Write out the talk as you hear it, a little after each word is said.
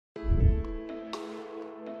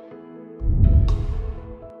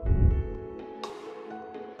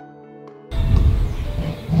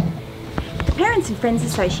Parents and Friends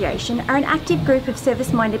Association are an active group of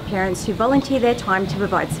service-minded parents who volunteer their time to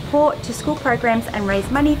provide support to school programs and raise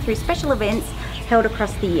money through special events held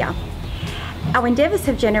across the year. Our endeavours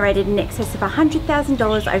have generated in excess of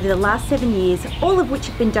 $100,000 over the last 7 years, all of which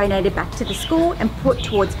have been donated back to the school and put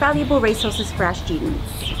towards valuable resources for our students.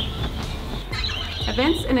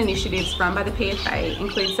 Events and initiatives run by the PFA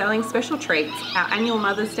include selling special treats, our annual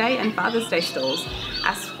Mother's Day and Father's Day stalls,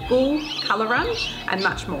 our school colour run and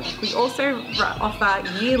much more. We also offer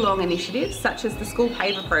year-long initiatives such as the School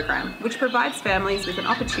Paver program, which provides families with an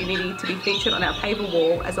opportunity to be featured on our paver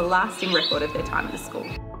wall as a lasting record of their time at the school.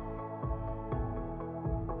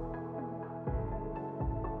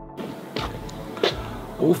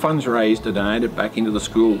 All funds raised are donated back into the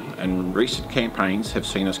school, and recent campaigns have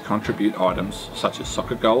seen us contribute items such as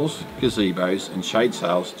soccer goals, gazebos and shade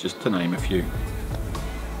sails, just to name a few.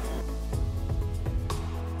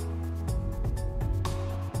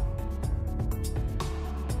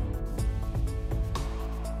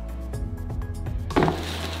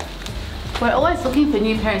 We're always looking for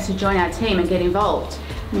new parents to join our team and get involved.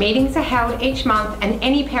 Meetings are held each month, and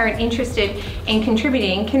any parent interested in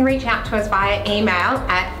contributing can reach out to us via email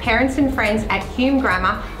at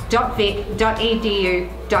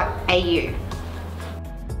parentsandfriends@humegrammar.vic.edu.au.